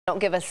Don't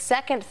give a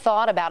second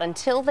thought about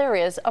until there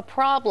is a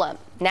problem.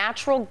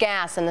 Natural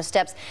gas and the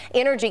steps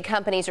energy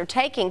companies are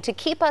taking to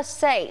keep us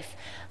safe.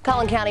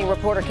 Collin County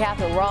reporter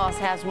Catherine Ross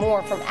has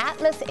more from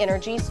Atmos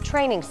Energy's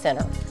training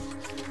center.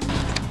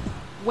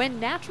 When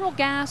natural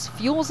gas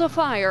fuels a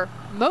fire,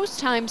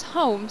 most times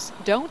homes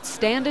don't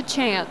stand a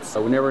chance.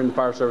 We never in the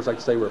fire service like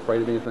to say we're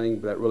afraid of anything,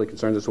 but that really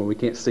concerns us when we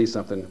can't see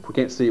something. If we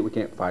can't see it, we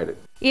can't fight it.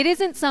 It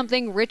isn't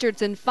something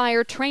Richardson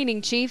Fire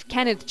Training Chief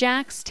Kenneth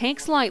Jacks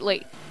takes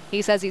lightly.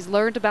 He says he's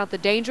learned about the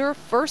danger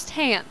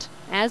firsthand,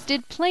 as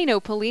did Plano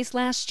police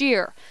last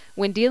year,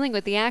 when dealing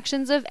with the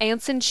actions of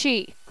Anson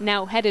Chi,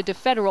 now headed to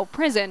federal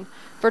prison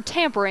for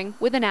tampering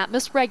with an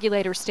Atmos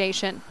regulator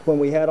station. When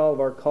we had all of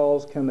our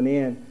calls coming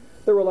in,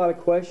 there were a lot of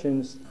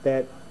questions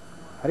that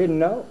I didn't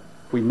know.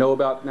 We know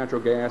about natural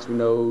gas, we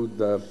know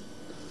the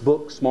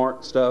book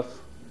smart stuff,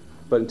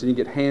 but until you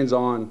get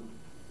hands-on,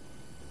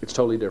 it's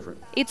totally different.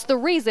 It's the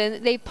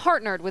reason they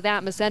partnered with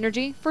Atmos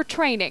Energy for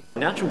training.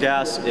 Natural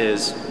gas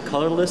is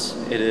colorless,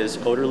 it is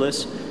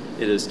odorless,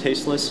 it is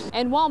tasteless.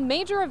 And while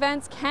major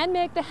events can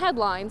make the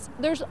headlines,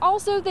 there's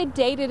also the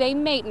day-to-day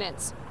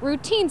maintenance,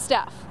 routine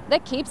stuff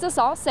that keeps us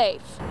all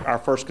safe. Our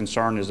first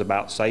concern is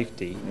about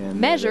safety.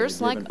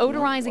 Measures like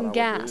odorizing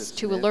gas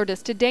to alert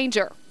us to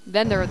danger.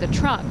 Then there are the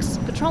trucks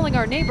patrolling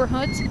our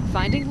neighborhoods,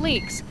 finding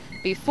leaks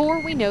before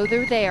we know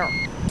they're there.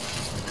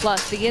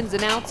 Plus the ins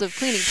and outs of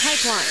cleaning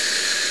pipelines.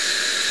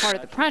 Part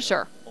of the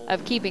pressure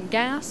of keeping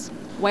gas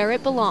where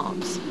it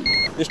belongs.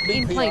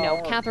 In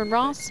Plano, Catherine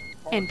Ross,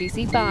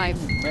 NBC 5.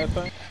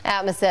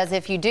 Atmos says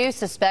if you do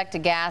suspect a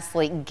gas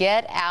leak,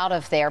 get out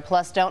of there.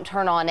 Plus, don't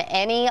turn on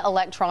any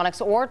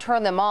electronics or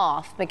turn them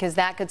off because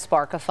that could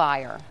spark a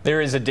fire.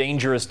 There is a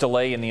dangerous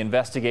delay in the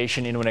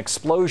investigation into an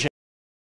explosion